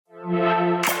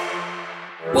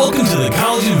Welcome to the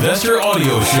College Investor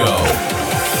Audio Show,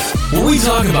 where we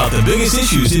talk about the biggest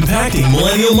issues impacting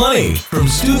millennial money, from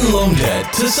student loan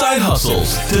debt to side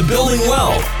hustles to building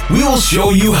wealth. We will show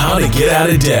you how to get out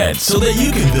of debt so that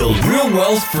you can build real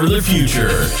wealth for the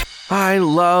future. I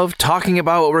love talking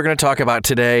about what we're going to talk about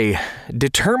today,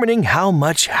 determining how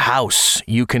much house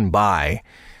you can buy.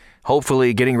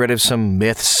 Hopefully getting rid of some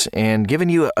myths and giving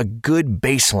you a good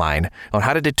baseline on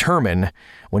how to determine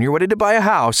when you're ready to buy a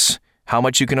house, how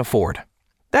much you can afford.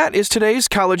 That is today's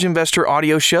College Investor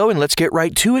Audio Show, and let's get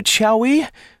right to it, shall we?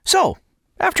 So,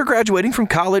 after graduating from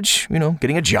college,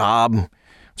 getting a job,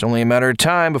 it's only a matter of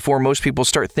time before most people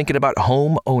start thinking about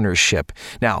home ownership.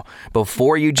 Now,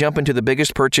 before you jump into the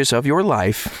biggest purchase of your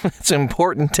life, it's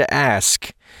important to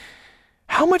ask,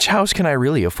 how much house can I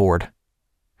really afford?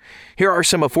 Here are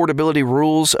some affordability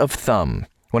rules of thumb.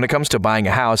 When it comes to buying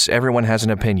a house, everyone has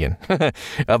an opinion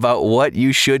about what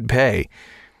you should pay.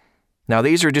 Now,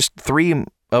 these are just three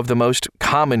of the most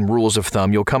common rules of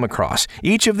thumb you'll come across.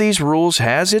 Each of these rules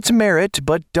has its merit,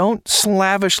 but don't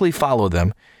slavishly follow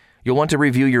them. You'll want to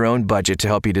review your own budget to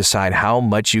help you decide how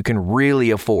much you can really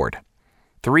afford.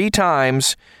 3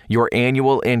 times your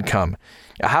annual income.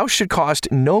 A house should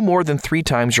cost no more than 3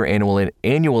 times your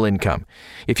annual income.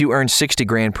 If you earn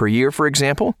 $60,000 per year, for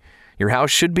example, your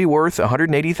house should be worth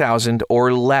 $180,000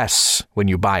 or less when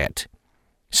you buy it.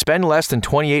 Spend less than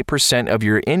 28% of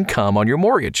your income on your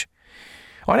mortgage.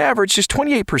 On average, just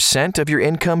 28% of your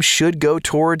income should go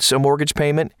towards a mortgage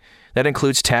payment. That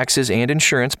includes taxes and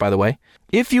insurance, by the way.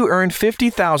 If you earn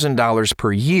 $50,000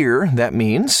 per year, that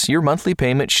means your monthly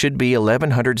payment should be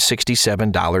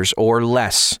 $1,167 or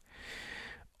less.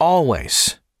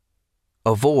 Always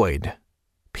avoid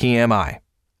PMI.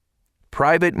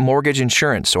 Private mortgage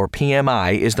insurance, or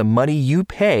PMI, is the money you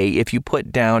pay if you put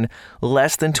down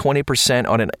less than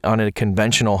 20% on a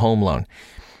conventional home loan.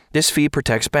 This fee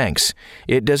protects banks.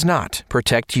 It does not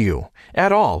protect you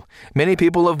at all. Many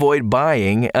people avoid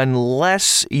buying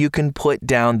unless you can put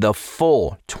down the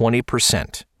full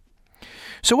 20%.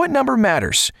 So what number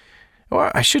matters?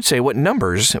 Or I should say, what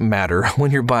numbers matter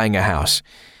when you're buying a house?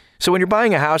 So when you're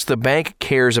buying a house, the bank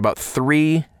cares about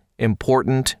 3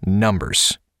 important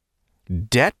numbers.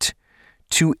 Debt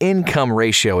to income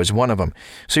ratio is one of them.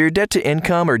 So your debt to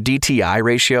income, or DTI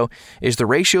ratio, is the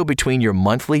ratio between your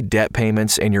monthly debt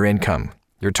payments and your income.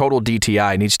 Your total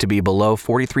DTI needs to be below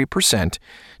 43%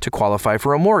 to qualify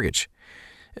for a mortgage.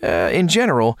 In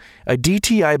general, a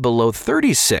DTI below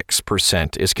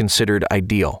 36% is considered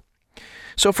ideal.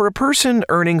 So for a person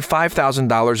earning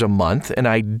 $5,000 a month, an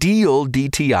ideal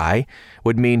DTI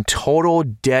would mean total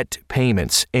debt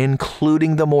payments,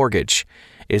 including the mortgage,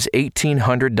 is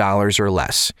 $1,800 or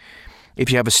less.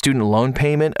 If you have a student loan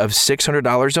payment of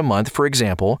 $600 a month, for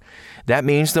example, that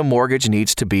means the mortgage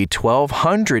needs to be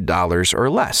 $1,200 or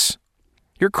less.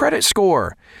 Your credit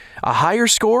score. A higher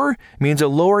score means a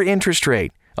lower interest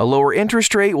rate. A lower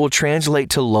interest rate will translate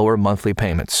to lower monthly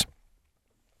payments.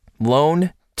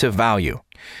 Loan to value.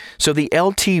 So the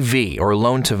LTV, or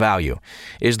loan to value,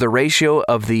 is the ratio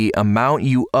of the amount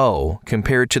you owe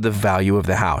compared to the value of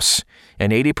the house.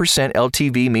 An 80%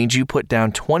 LTV means you put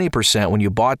down 20% when you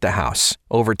bought the house.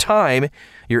 Over time,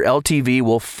 your LTV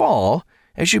will fall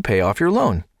as you pay off your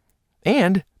loan,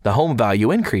 and the home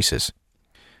value increases.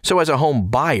 So as a home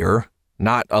buyer,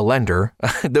 not a lender,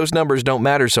 those numbers don't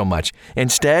matter so much.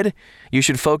 Instead, you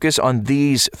should focus on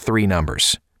these 3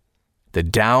 numbers. The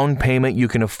down payment you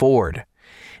can afford.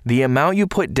 The amount you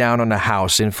put down on a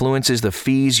house influences the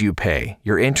fees you pay,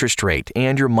 your interest rate,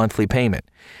 and your monthly payment.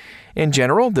 In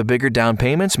general, the bigger down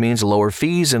payments means lower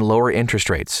fees and lower interest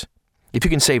rates. If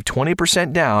you can save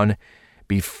 20% down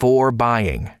before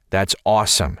buying, that's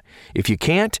awesome. If you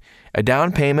can't, a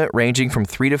down payment ranging from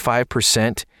 3 to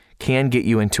 5% can get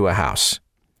you into a house.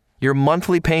 Your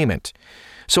monthly payment.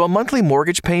 So a monthly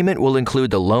mortgage payment will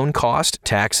include the loan cost,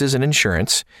 taxes, and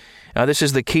insurance. Now, this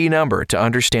is the key number to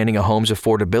understanding a home's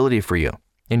affordability for you.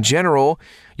 In general,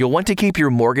 you'll want to keep your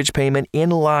mortgage payment in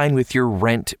line with your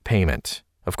rent payment.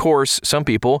 Of course, some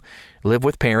people live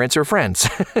with parents or friends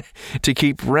to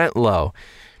keep rent low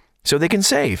so they can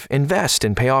save, invest,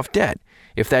 and pay off debt.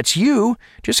 If that's you,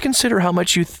 just consider how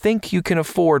much you think you can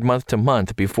afford month to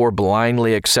month before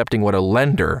blindly accepting what a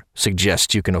lender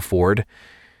suggests you can afford.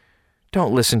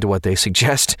 Don't listen to what they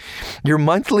suggest. Your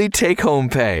monthly take-home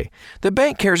pay. The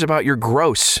bank cares about your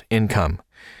gross income,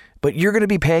 but you're going to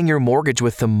be paying your mortgage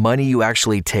with the money you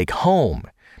actually take home.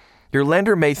 Your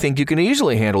lender may think you can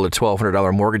easily handle a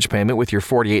 $1,200 mortgage payment with your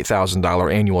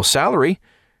 $48,000 annual salary.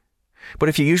 But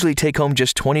if you usually take home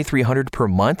just $2,300 per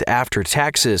month after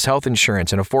taxes, health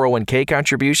insurance, and a 401k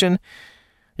contribution,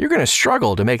 you're going to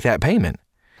struggle to make that payment.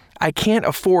 I can't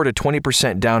afford a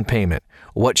 20% down payment.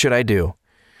 What should I do?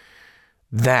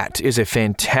 That is a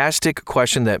fantastic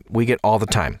question that we get all the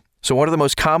time. So one of the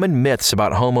most common myths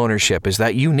about home ownership is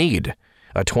that you need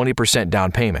a 20%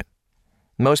 down payment.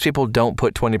 Most people don't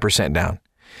put 20% down.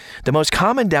 The most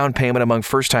common down payment among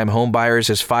first-time home buyers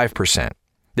is 5%.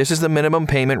 This is the minimum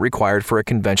payment required for a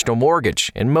conventional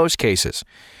mortgage in most cases.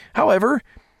 However,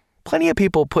 plenty of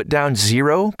people put down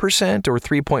 0% or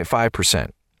 3.5%.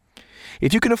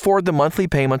 If you can afford the monthly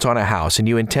payments on a house and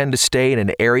you intend to stay in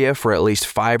an area for at least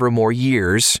 5 or more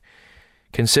years,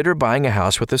 consider buying a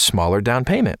house with a smaller down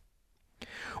payment.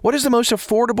 What is the most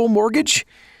affordable mortgage?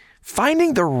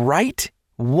 Finding the right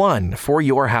one for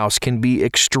your house can be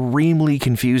extremely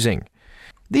confusing.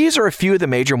 These are a few of the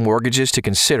major mortgages to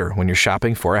consider when you're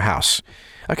shopping for a house.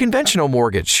 A conventional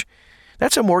mortgage.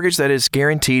 That's a mortgage that is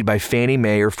guaranteed by Fannie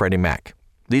Mae or Freddie Mac.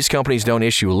 These companies don't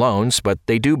issue loans, but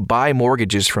they do buy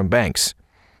mortgages from banks.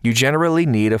 You generally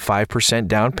need a 5%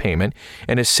 down payment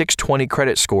and a 620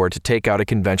 credit score to take out a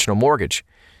conventional mortgage.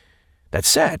 That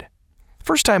said,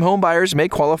 first-time homebuyers may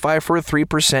qualify for a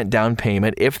 3% down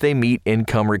payment if they meet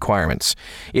income requirements.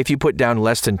 If you put down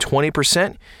less than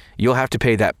 20%, you'll have to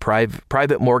pay that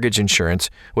private mortgage insurance,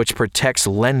 which protects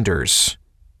lenders,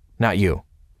 not you.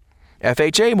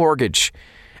 FHA mortgage.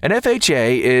 An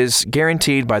FHA is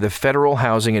guaranteed by the Federal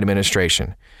Housing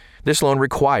Administration. This loan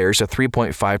requires a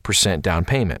 3.5% down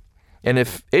payment, and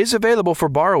is available for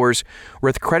borrowers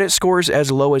with credit scores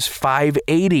as low as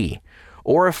 580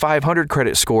 or a 500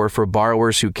 credit score for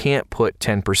borrowers who can't put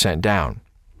 10% down.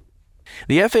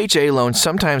 The FHA loan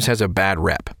sometimes has a bad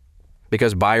rep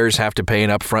because buyers have to pay an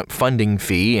upfront funding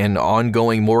fee and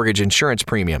ongoing mortgage insurance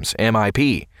premiums,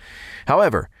 MIP.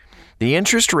 However, the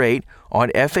interest rate on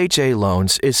FHA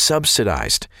loans is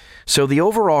subsidized, so the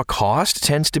overall cost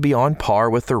tends to be on par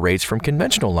with the rates from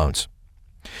conventional loans.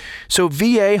 So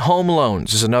VA home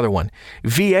loans is another one.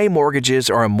 VA mortgages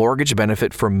are a mortgage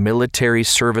benefit for military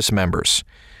service members.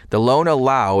 The loan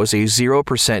allows a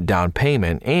 0% down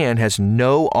payment and has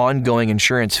no ongoing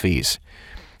insurance fees.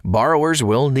 Borrowers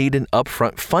will need an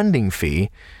upfront funding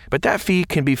fee, but that fee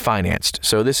can be financed,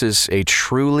 so this is a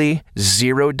truly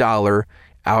 $0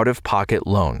 out-of-pocket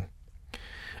loan.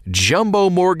 Jumbo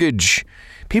mortgage.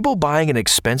 People buying in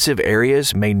expensive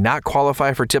areas may not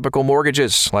qualify for typical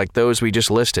mortgages like those we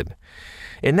just listed.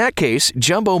 In that case,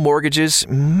 jumbo mortgages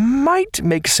might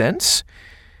make sense.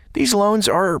 These loans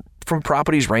are from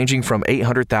properties ranging from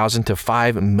 $800,000 to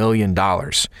 $5 million.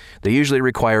 They usually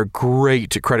require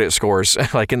great credit scores,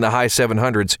 like in the high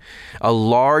 700s, a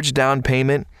large down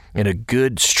payment, and a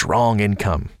good, strong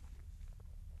income.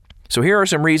 So here are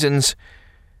some reasons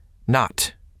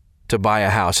not to buy a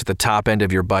house at the top end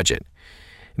of your budget.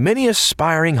 Many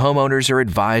aspiring homeowners are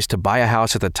advised to buy a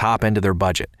house at the top end of their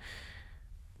budget.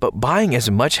 But buying as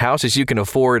much house as you can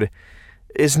afford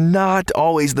is not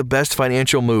always the best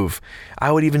financial move.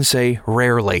 I would even say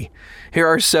rarely. Here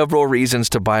are several reasons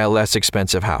to buy a less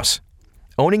expensive house.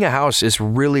 Owning a house is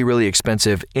really, really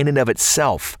expensive in and of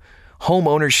itself. Home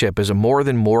ownership is more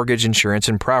than mortgage, insurance,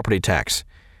 and property tax.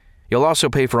 You'll also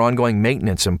pay for ongoing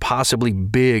maintenance and possibly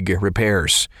big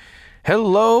repairs.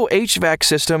 Hello, HVAC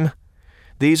system.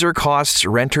 These are costs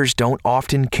renters don't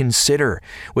often consider.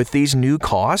 With these new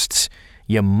costs,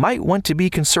 you might want to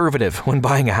be conservative when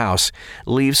buying a house.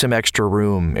 Leave some extra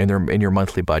room in your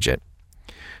monthly budget.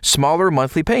 Smaller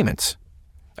monthly payments.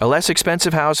 A less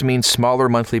expensive house means smaller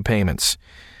monthly payments.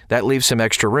 That leaves some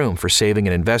extra room for saving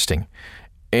and investing.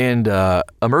 And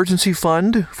emergency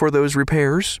fund for those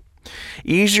repairs.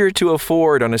 Easier to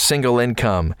afford on a single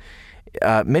income.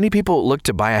 Many people look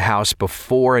to buy a house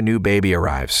before a new baby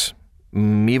arrives.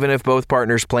 Even if both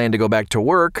partners plan to go back to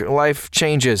work, life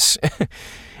changes.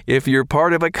 If you're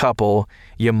part of a couple,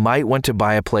 you might want to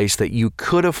buy a place that you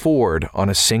could afford on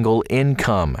a single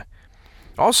income.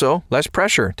 Also, less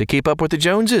pressure to keep up with the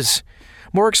Joneses.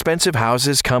 More expensive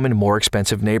houses come in more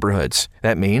expensive neighborhoods.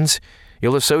 That means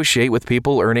you'll associate with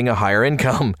people earning a higher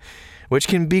income, which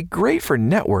can be great for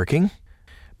networking.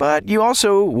 But you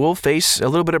also will face a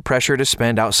little bit of pressure to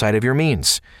spend outside of your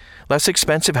means. Less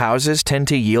expensive houses tend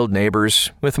to yield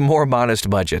neighbors with more modest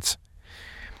budgets.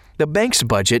 The bank's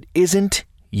budget isn't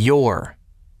your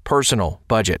personal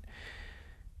budget.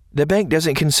 The bank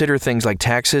doesn't consider things like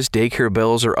taxes, daycare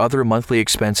bills, or other monthly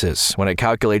expenses when it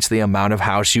calculates the amount of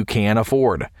house you can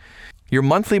afford. Your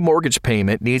monthly mortgage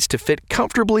payment needs to fit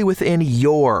comfortably within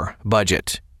your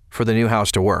budget for the new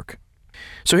house to work.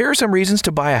 So here are some reasons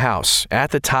to buy a house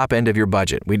at the top end of your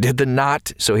budget. We did the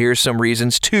not, so here's some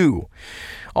reasons too.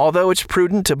 Although it's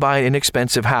prudent to buy an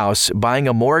inexpensive house, buying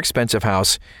a more expensive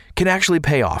house can actually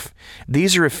pay off.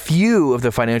 These are a few of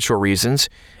the financial reasons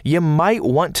you might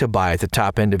want to buy at the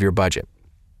top end of your budget.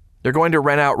 They're going to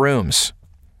rent out rooms.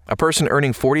 A person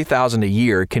earning $40,000 a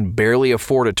year can barely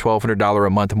afford a $1,200 a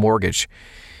month mortgage.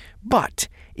 But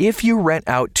if you rent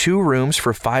out 2 rooms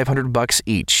for $500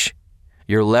 each,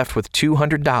 you're left with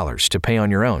 $200 to pay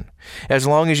on your own. As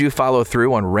long as you follow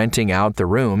through on renting out the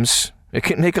rooms, it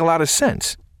can make a lot of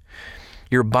sense.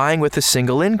 You're buying with a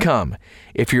single income.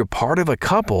 If you're part of a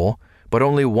couple, but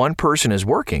only one person is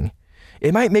working,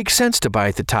 it might make sense to buy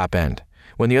at the top end.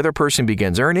 When the other person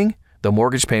begins earning, the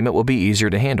mortgage payment will be easier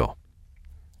to handle.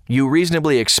 You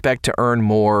reasonably expect to earn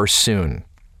more soon.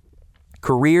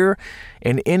 Career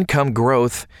and income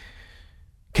growth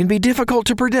can be difficult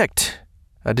to predict,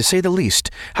 to say the least.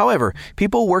 However,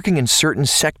 people working in certain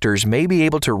sectors may be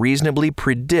able to reasonably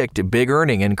predict big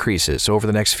earning increases over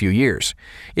the next few years.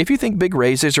 If you think big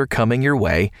raises are coming your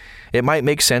way, it might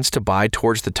make sense to buy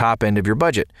towards the top end of your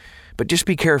budget. But just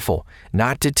be careful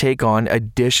not to take on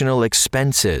additional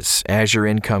expenses as your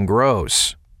income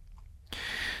grows.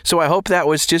 So I hope that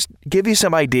was just give you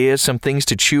some ideas, some things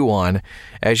to chew on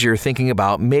as you're thinking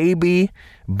about maybe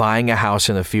buying a house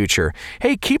in the future.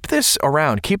 Hey, keep this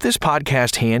around. Keep this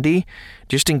podcast handy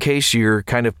just in case you're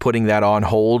kind of putting that on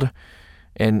hold,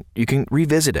 and you can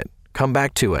revisit it, come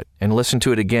back to it, and listen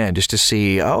to it again just to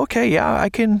see, oh, okay, yeah, I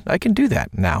can do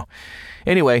that now.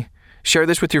 Anyway, share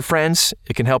this with your friends.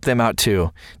 It can help them out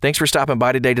too. Thanks for stopping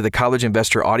by today to the College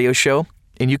Investor Audio Show.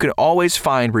 And you can always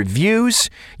find reviews,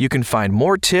 you can find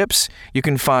more tips, you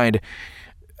can find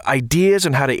ideas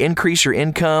on how to increase your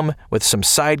income with some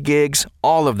side gigs,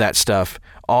 all of that stuff,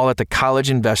 all at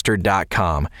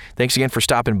thecollegeinvestor.com. Thanks again for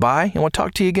stopping by, and we'll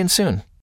talk to you again soon.